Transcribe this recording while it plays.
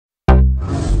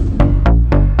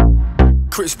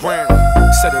Chris Brown,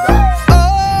 set it up.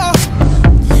 Oh,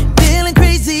 feeling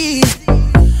crazy.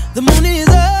 The moon is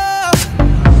up,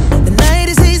 the night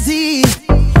is hazy.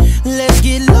 Let's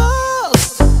get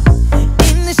lost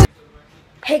in the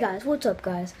Hey guys, what's up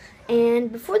guys?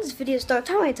 And before this video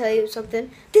starts, I want to tell you something.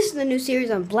 This is the new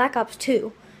series on Black Ops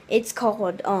 2. It's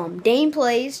called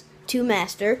Daneplayz 2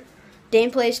 Master.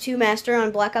 Daneplayz 2 Master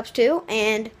on Black Ops 2,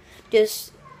 and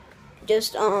just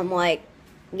like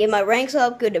get my ranks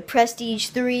up, go to Prestige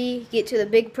 3, get to the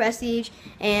big Prestige,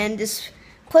 and just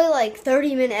play like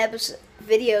 30-minute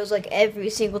videos like every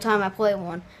single time I play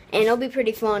one. And it'll be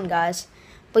pretty fun, guys.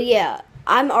 But yeah,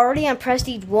 I'm already on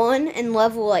Prestige 1 and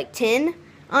level like 10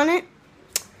 on it.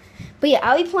 But yeah,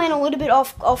 I'll be playing a little bit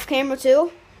off camera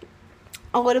too.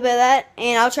 A little bit of that,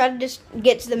 and I'll try to just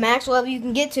get to the max level you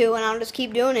can get to, and I'll just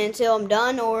keep doing it until I'm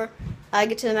done or I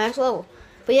get to the max level.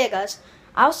 But yeah, guys,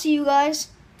 I'll see you guys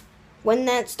when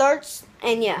that starts.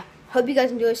 And yeah, hope you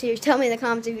guys enjoy the series. Tell me in the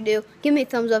comments if you do. Give me a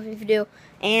thumbs up if you do,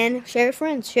 and share with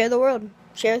friends, share the world,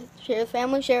 share the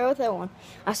family, share it with everyone.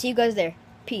 I'll see you guys there.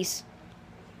 Peace.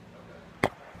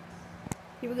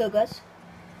 Here we go, guys.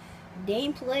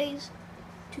 Daneplayz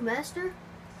 2 Master,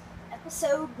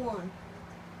 Episode 1.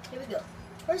 Here we go.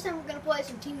 First time we're going to play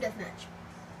some Team Deathmatch.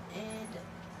 And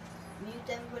mute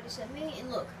everybody except me. And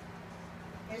look,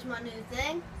 here's my new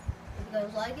thing, if you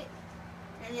guys like it.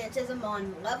 And it says I'm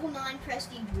on level 9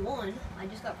 Prestige 1. I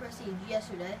just got Prestige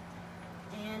yesterday.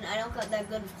 And I don't got that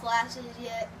good of classes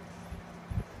yet.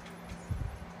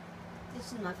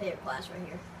 This is my favorite class right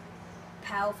here.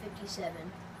 POW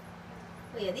 57.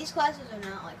 But yeah, these classes are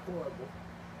not like horrible.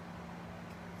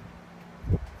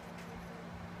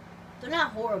 They're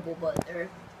not horrible, but they're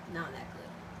not that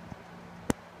good.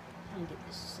 I'm gonna get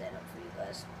this set up for you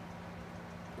guys.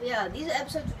 But yeah, these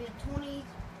episodes will be 20,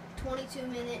 22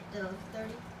 minute to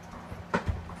 30. But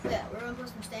yeah, we're gonna put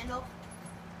some standoff.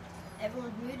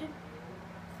 Everyone's muted.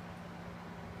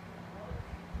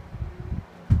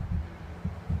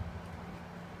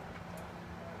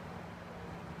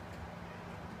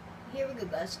 Here we go,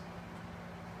 guys.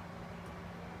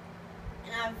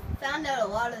 And I've found out a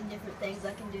lot of different things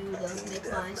I can do to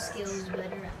make my skills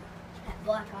better at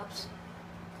Black Ops.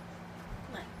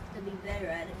 Like, to be better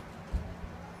at it.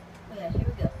 But yeah, here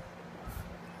we go.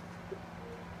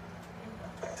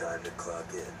 Time to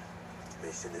clock in.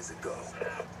 Mission is a go.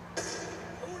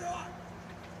 Hold on!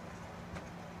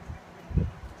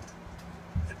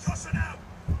 They're tossing out!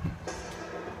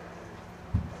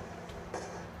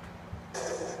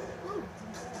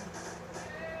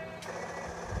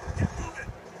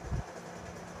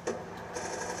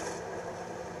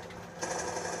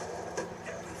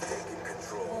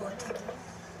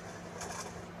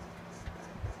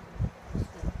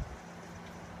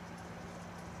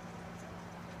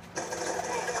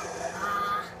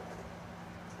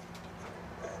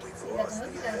 I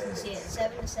hope you guys can see it.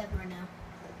 7-7 right now.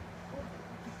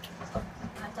 I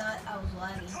thought I was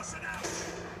lagging.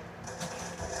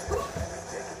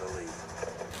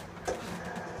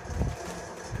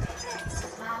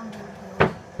 I'm getting killed.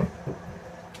 Let's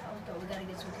go. We gotta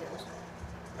get some kills.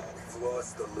 We've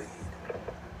lost the lead.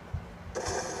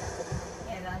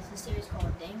 Yeah, guys, this series is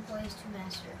called Daneplayz 2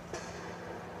 Master.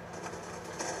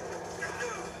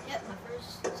 Yep, my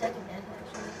second death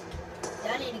actually.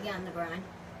 Yeah, I need to get on the grind.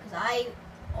 Because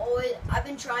I've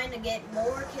been trying to get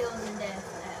more kills than death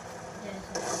at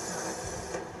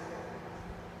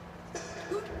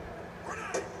all time. I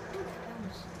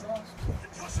almost lost.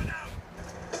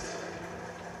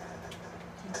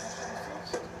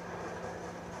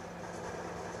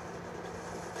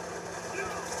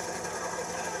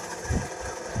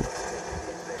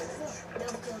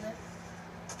 Double kill there.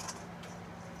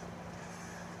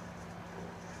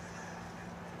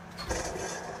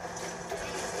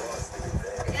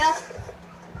 Yeah.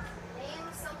 Name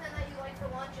something that you like for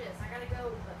lunches. I gotta go.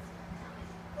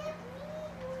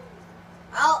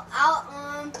 I'm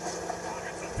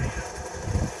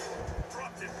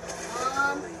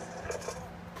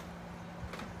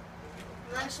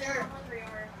not sure. I'm hungry or at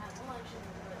lunch and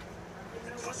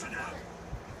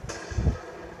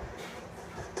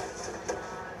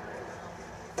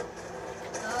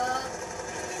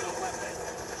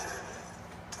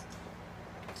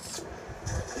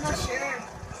I'm not sure.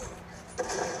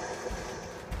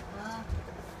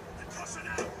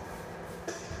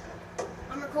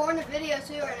 I'm recording a video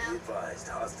too right now. Advised,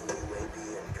 hostile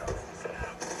UAV incoming.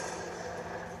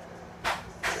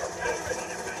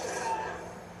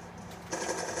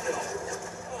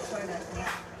 Sorry guys for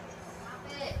that.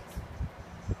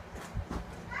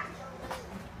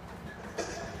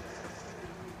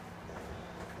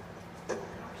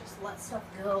 just let stuff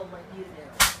go like you do.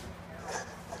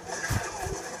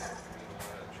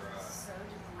 So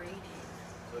degrading.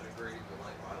 So degrading to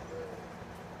like my will.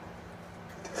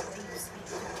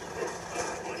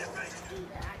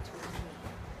 Act with me.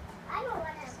 I don't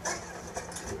want to.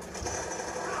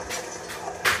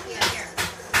 Yeah, here.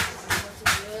 What to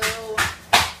do?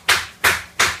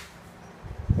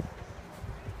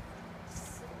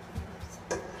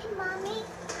 Hey, Mommy.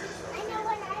 I know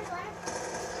what I want.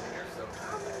 You're so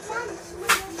Lunch.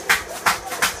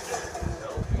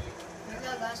 selfie. Here we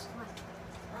go, guys.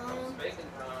 Come on. It's bacon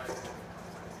time.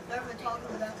 Everyone talking in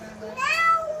the background, guys.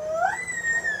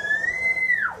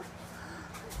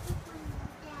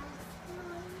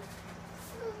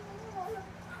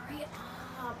 Hurry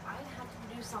up. I have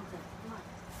to do something. Come on.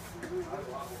 I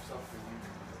love something you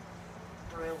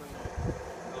Really?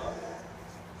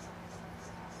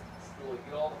 Julie,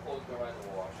 get all the clothes behind the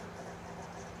washer.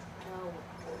 No.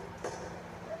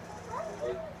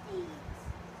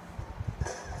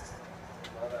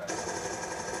 Not that.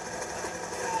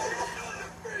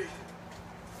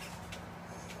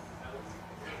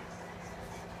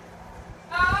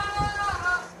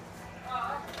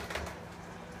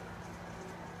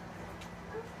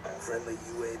 Friendly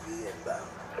UAV inbound.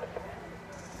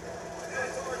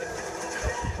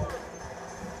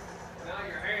 Now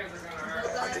your hands are gonna hurt.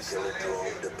 Artificial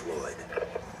drone deployed.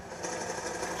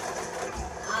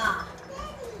 Ah.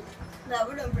 No,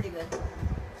 we're doing pretty good.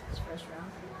 This first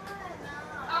round. Sorry, guys.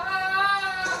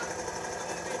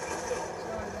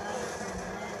 My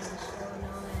head is so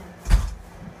annoying.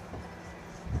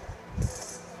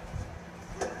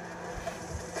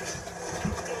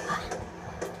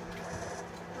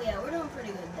 Yeah, we're doing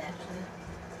pretty good, actually.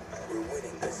 We're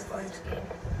winning this fight. First game of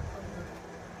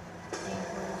the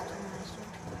Daneplayz 2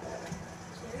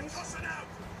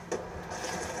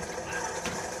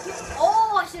 Master series.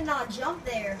 Oh, I should not jump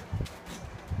there.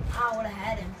 I would have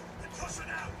had him.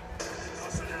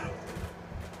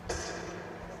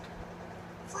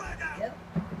 Yep.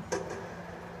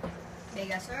 Hey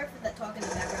guys, sorry for that talk in the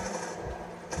background.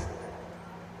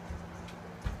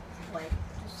 Wait,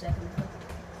 just a second.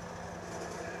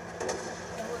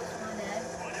 That was my dad.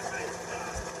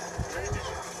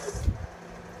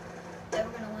 Yeah,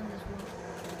 we're gonna win this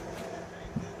one.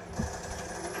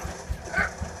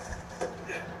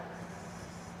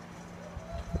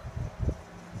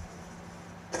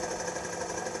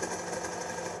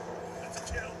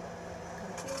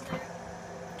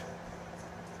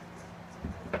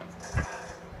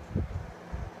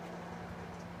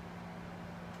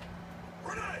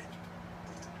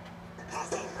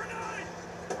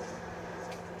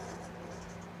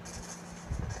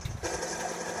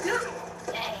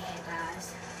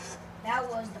 That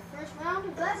was the first round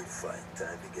of that. Good fight.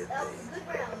 Time to get That was a paid. good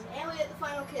round, and we had the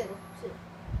final kill too.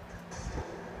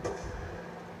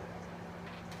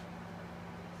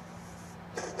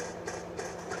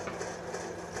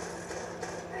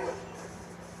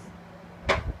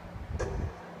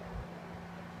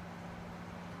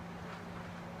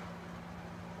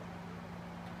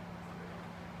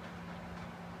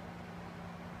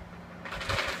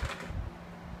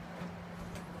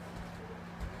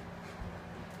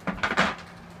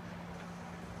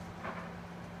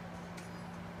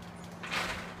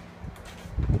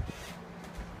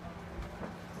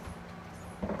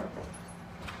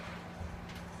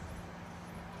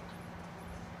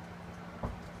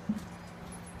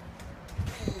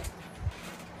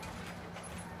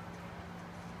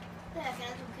 Yeah, I can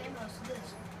add some camos to this.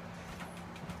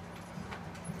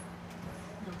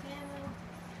 No camo.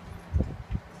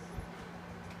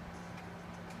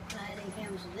 Can I add any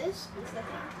camos to this? Yes, I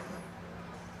can.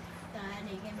 Can I add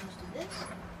any camos to this?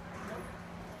 No.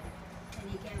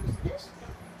 Any camos to this? No.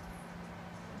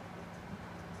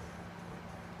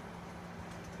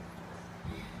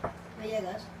 But yeah,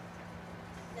 guys.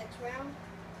 Next round.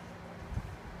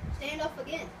 Stand off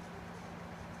again.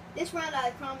 This round,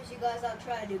 I promise you guys, I'll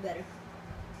try to do better.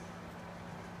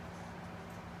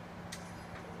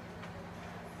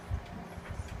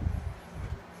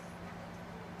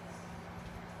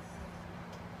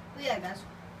 But yeah, guys.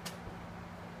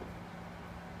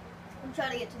 I'm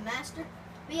trying to get to master.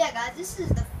 But yeah, guys, this is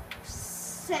the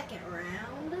second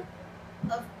round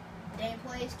of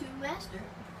Daneplayz 2 Master. Here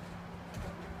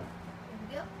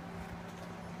we go. Here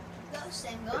we go,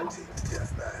 same gun. Team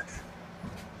deathmatch.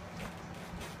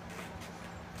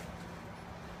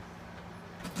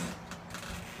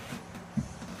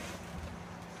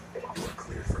 You are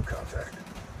cleared for contact.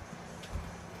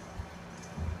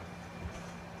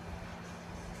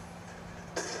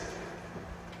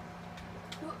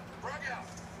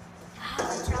 Ah,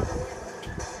 drop the whip.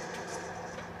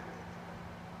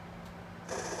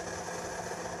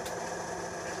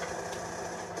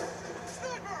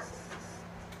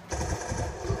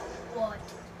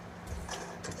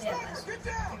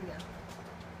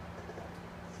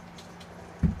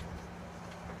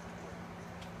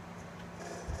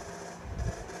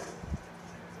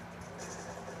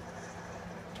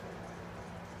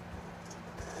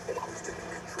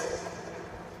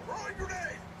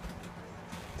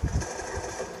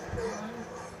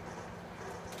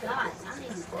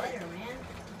 getting better, man.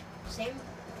 Same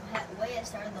way I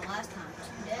started the last time.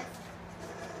 2 deaths.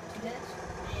 2 deaths.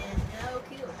 And no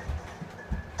kill.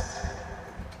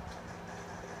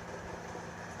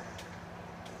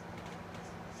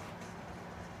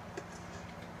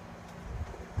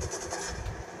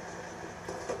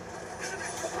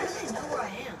 How do they know where I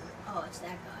am? Oh, it's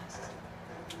that guy.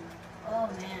 Oh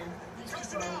man, these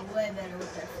people are way better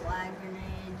with their frag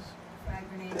grenades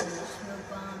and their smoke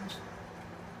bombs.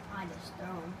 I just throw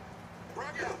them.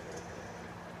 Frag out.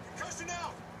 Concussion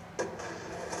out.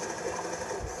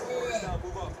 Let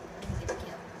Move up. me get a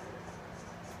kill.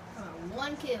 Come on,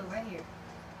 1 kill right here.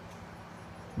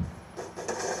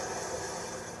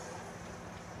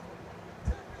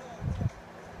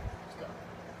 Let's go.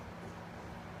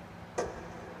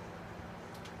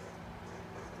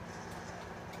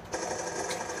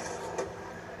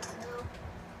 No.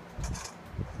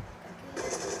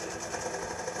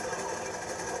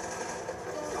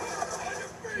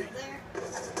 Back there.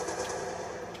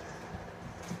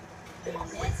 And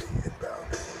that's Inbound.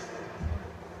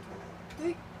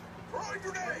 3. Throwing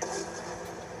grenade.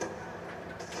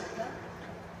 Go.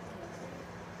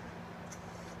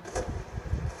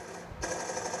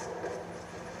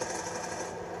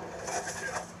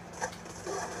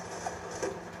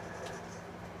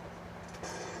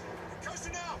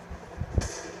 Concussion out.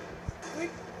 3.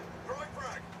 Throwing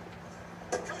frag.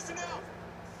 Concussion out.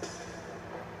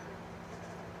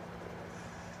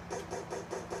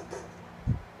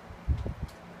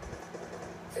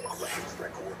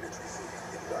 Strike coordinates received.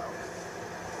 Inbound.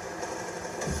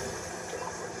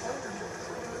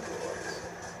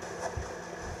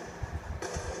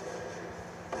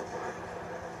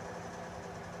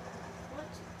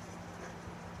 What?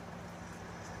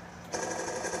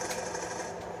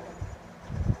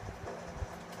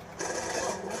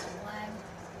 Whoa, that's a lag.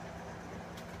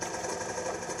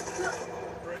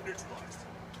 Threat neutralized.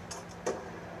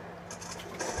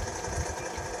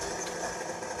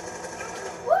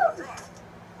 Woo! Drive.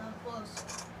 I'm close.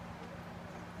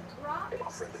 Rock.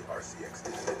 Friendly RCXD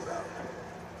inbound.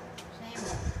 Same.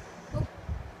 Oop.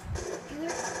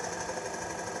 Either.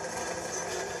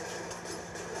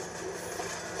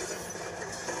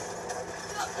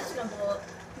 Oh, that's gonna blow up.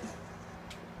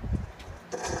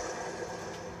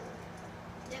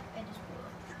 Yep, I just blew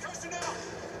up. Concussion out.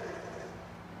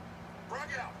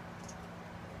 Frag out.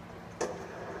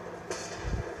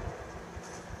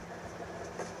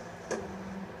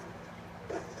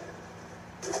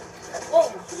 Whoa!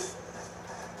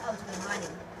 I was been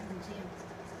hiding. I didn't see him.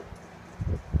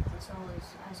 I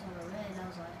saw the red. I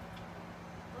was like,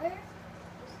 where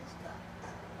is this guy?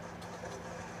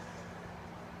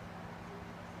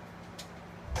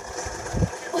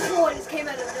 Oh, it just came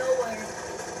out of nowhere.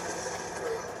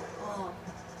 Oh.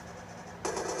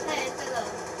 Hey, it's got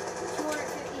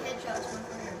 250 headshots in my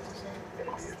career. Just said. Be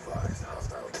advised,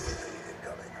 hostile UAV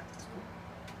incoming.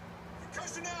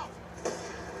 Concussion out.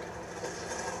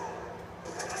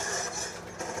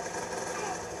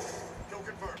 Kill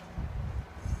confirmed.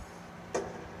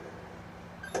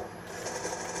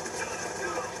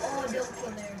 Oh, double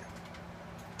kill there.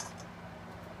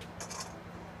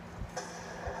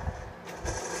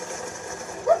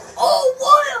 Oh,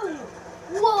 whoa!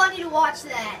 Whoa, I need to watch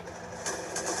that.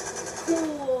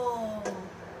 Cool.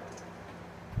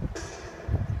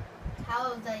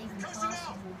 How is that even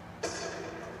possible?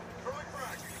 Throwing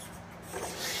frag.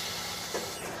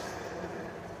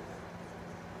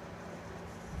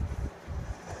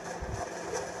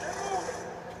 Get moving.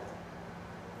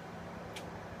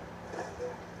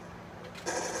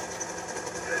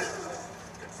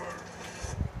 Confirmed.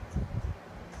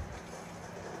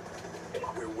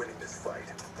 We're winning this fight.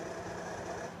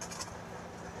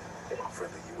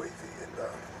 Friendly UAV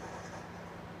inbound.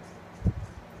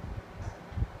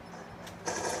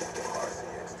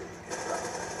 RCXD inbound.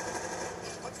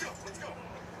 Let's go. Let's go.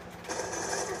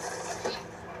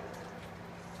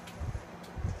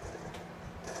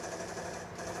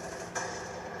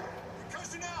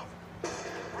 Concussion out.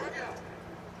 Frag out.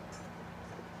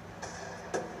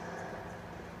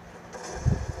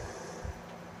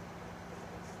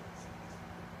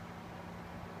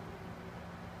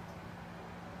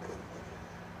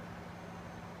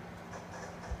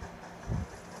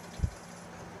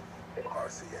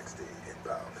 RCXD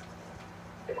inbound.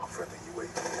 Friendly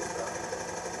UAV inbound.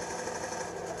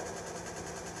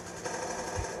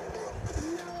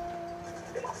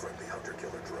 Friendly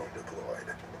hunter-killer drone deployed.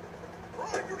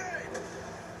 Throwing grenade.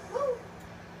 Woo!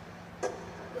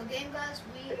 Good game, guys.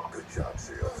 We Good job,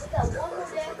 SEALs. we got Stand one by more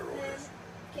for death further and orders.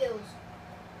 kills.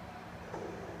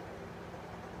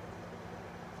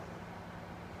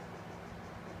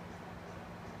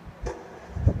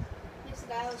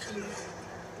 Alright, let's see.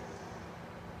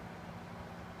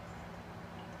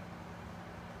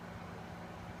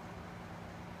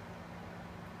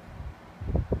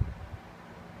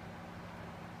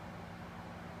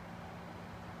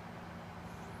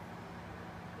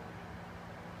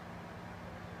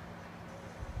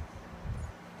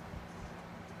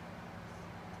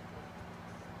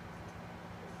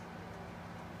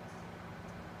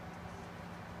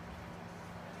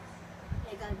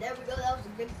 Hey guys, there we go. That was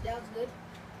good. That was good.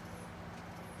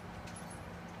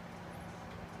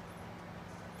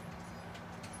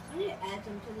 I need to add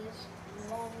some to this.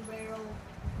 Long barrel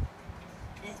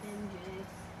FMJ.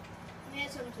 Let me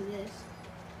add some to this.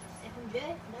 FMJ? No,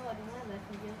 I don't have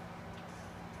FMJ.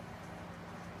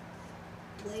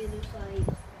 Laser sight.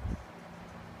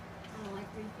 I don't like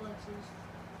reflexes.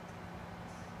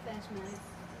 Fast mag.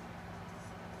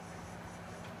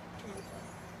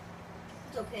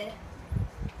 It's okay.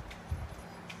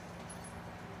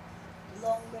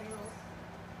 Long barrel.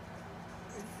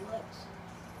 Reflex.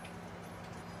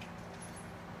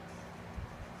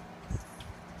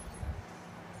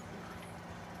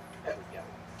 There we go.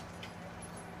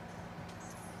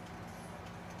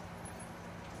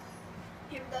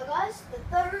 Here we go, guys. The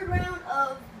third round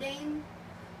of Dame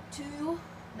 2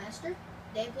 Master.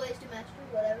 Daneplayz 2 Master,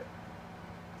 whatever.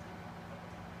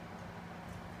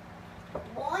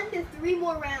 1 to 3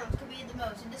 more rounds could be the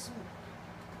most.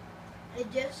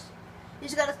 You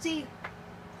just gotta see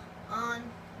on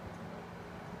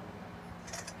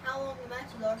how long the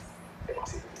matches are.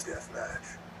 Team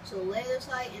deathmatch. So laser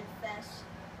sight and fast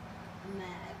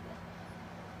mag.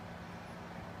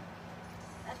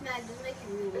 Fast mag doesn't make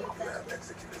you reload Grab faster.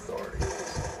 execute authority.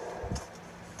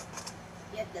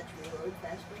 Yep, that's reload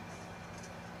faster.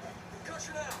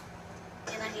 Concussion out.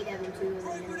 And I hate having 2 of them.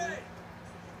 Frag grenade.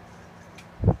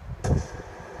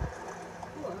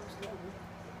 Ooh, I'm slow.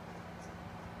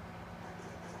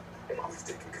 We've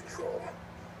taken control.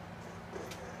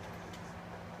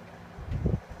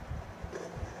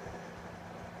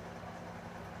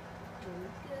 Here we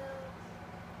go.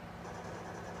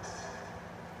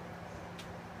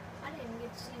 I didn't even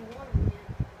get to see one of them yet.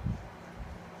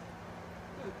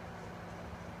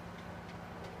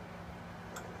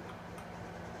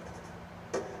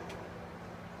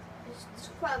 This is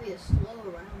probably a slow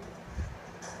round.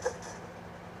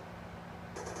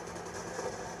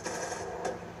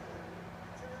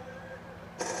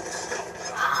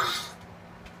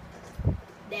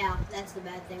 Yeah, that's the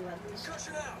bad thing about this.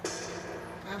 Concussion out.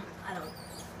 I don't.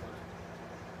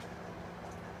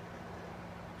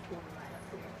 One right up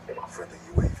here. Friendly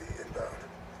UAV inbound.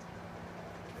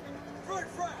 Frag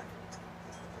frag.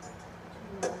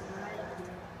 One right up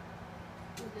here.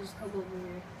 We'll just come over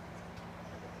here.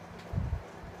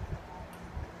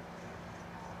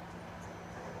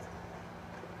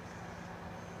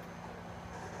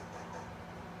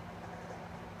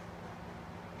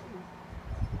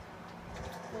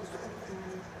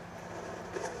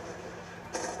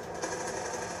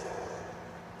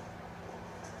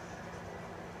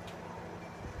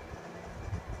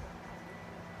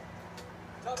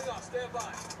 Topping off. Stand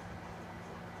by.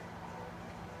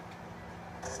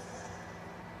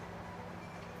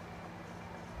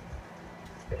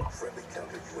 Friendly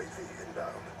counter UAV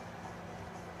inbound.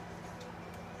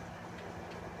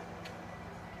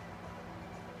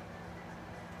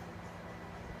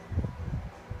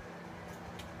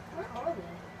 Where are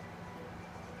they?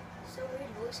 It's so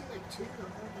weird voicing like 2 the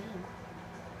whole game.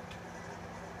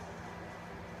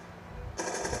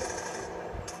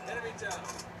 Enemy down.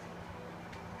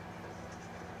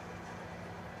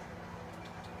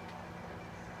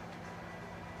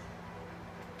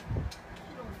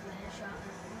 You don't feel a headshot at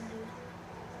one dude.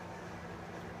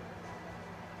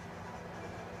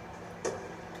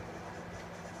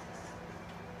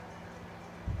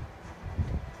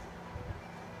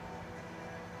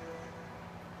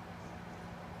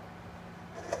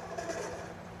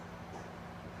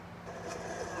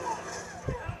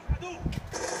 Hey.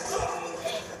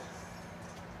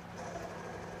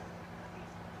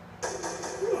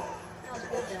 That was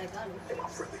good that I got him.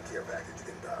 Friendly care package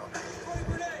inbound. Frag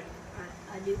grenade. Alright,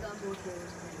 I do got more kills than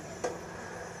that.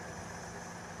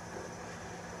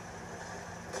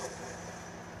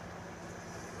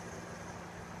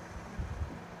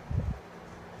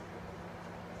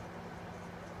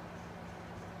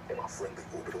 Friendly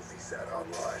orbital VSAT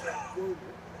online. Whoa.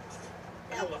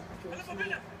 That was a kill for me.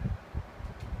 That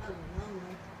was a long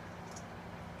one.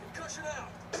 Concussion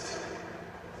out.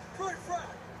 Frag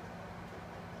frag.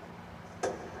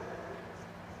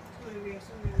 Somewhere over here,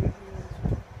 somewhere over here.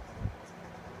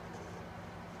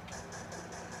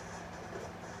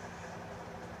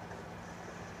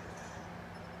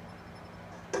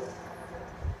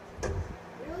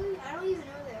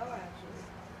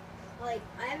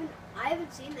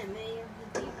 haven't seen that many of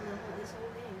the people in this whole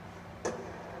game.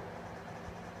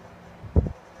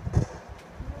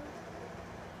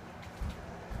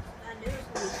 I knew it was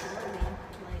gonna be slow, man.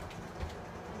 Like,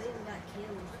 they even got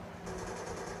kills.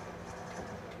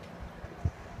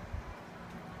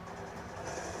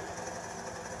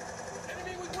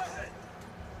 Enemy with weapon!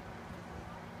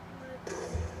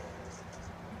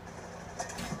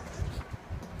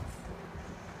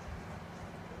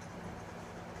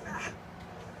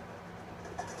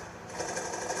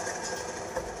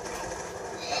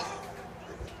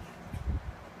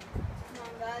 Come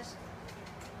on, guys.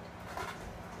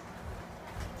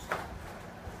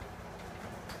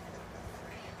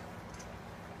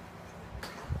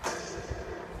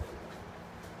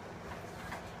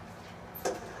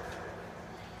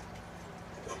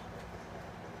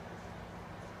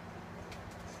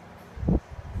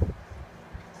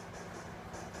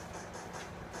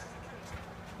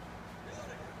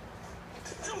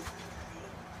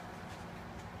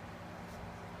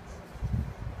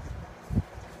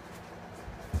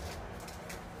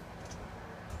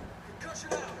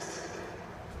 Concussion out!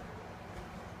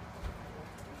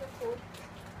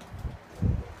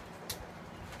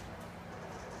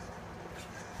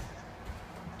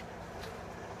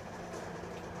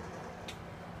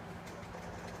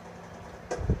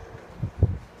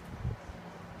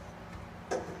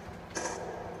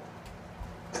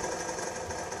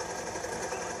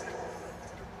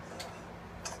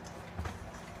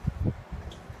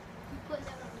 You putting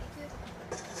that on YouTube?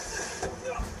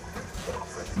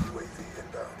 Friendly UAV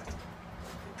inbound.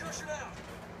 Concussion out!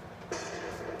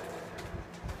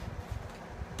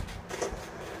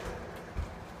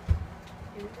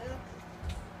 Here we go.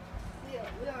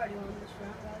 We already won this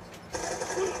round, guys.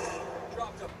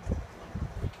 Dropped him.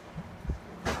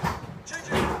 Change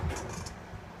it!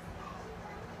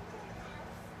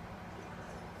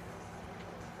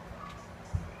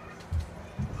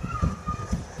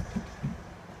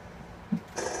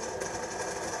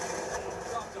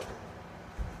 Dropped him.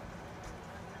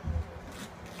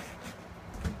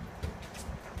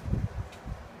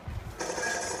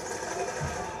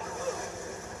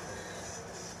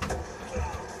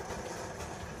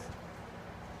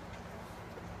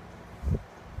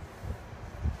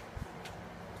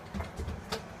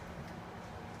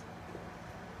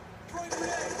 Throwing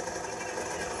grenade!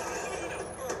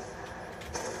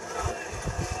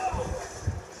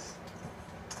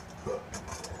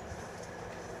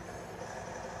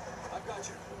 I've got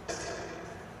you.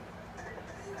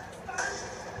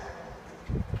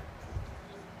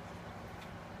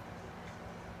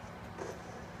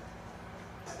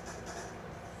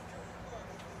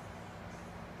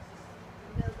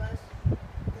 Here we go, guys.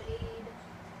 We need.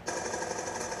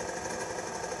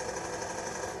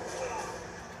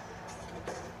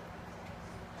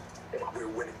 We're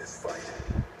winning this fight.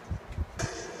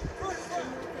 Front, front! One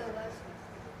more kill, guys.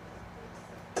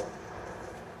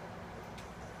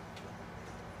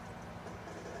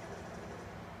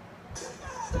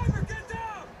 Sniper, get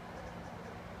down!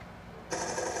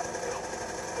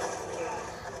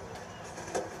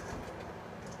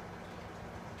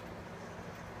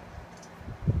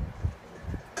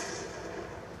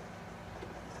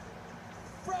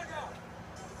 Frag out!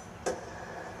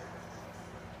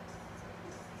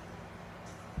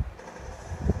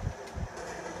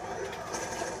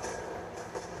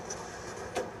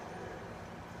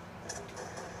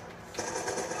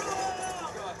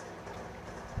 God.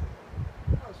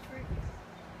 That was freaky.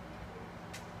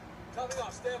 Coming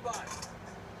off, stand by.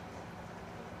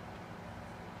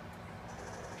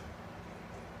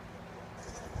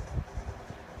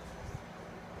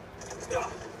 Oh,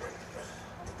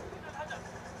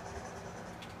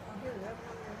 here we go.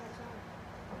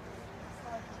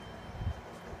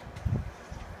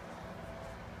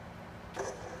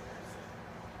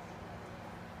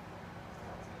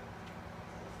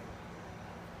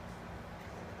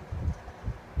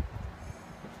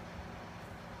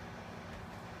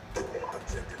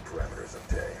 Objective parameters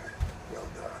obtained. Well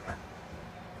done.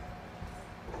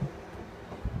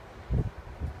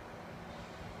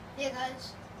 Yeah,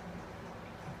 guys.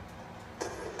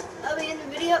 That'll be in the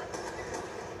video.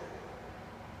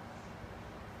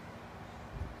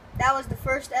 That was the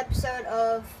first episode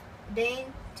of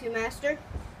Dane to Master.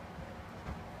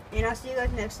 And I'll see you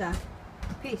guys next time.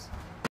 Peace.